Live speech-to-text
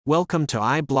Welcome to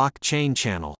iBlockchain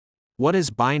channel. What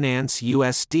is Binance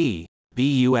USD,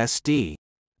 BUSD?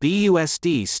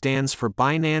 BUSD stands for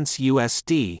Binance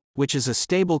USD, which is a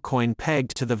stablecoin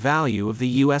pegged to the value of the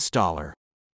US dollar.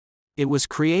 It was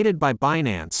created by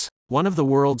Binance, one of the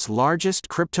world's largest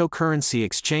cryptocurrency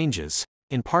exchanges,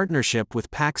 in partnership with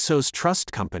Paxos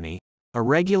Trust Company, a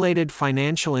regulated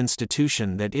financial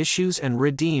institution that issues and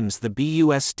redeems the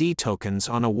BUSD tokens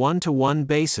on a one-to-one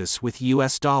basis with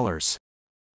US dollars.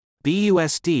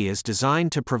 BUSD is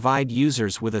designed to provide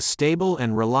users with a stable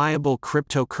and reliable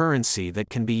cryptocurrency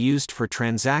that can be used for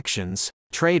transactions,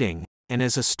 trading, and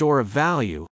as a store of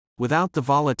value, without the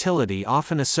volatility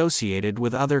often associated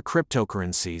with other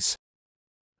cryptocurrencies.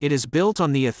 It is built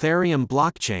on the Ethereum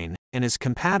blockchain, and is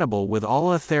compatible with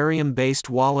all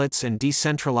Ethereum-based wallets and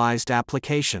decentralized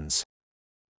applications.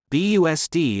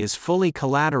 BUSD is fully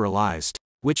collateralized,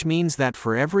 which means that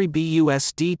for every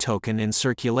BUSD token in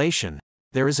circulation,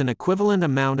 there is an equivalent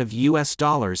amount of US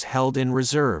dollars held in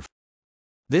reserve.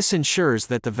 This ensures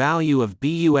that the value of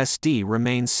BUSD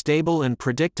remains stable and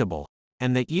predictable,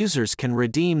 and that users can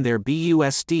redeem their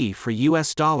BUSD for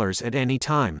US dollars at any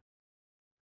time.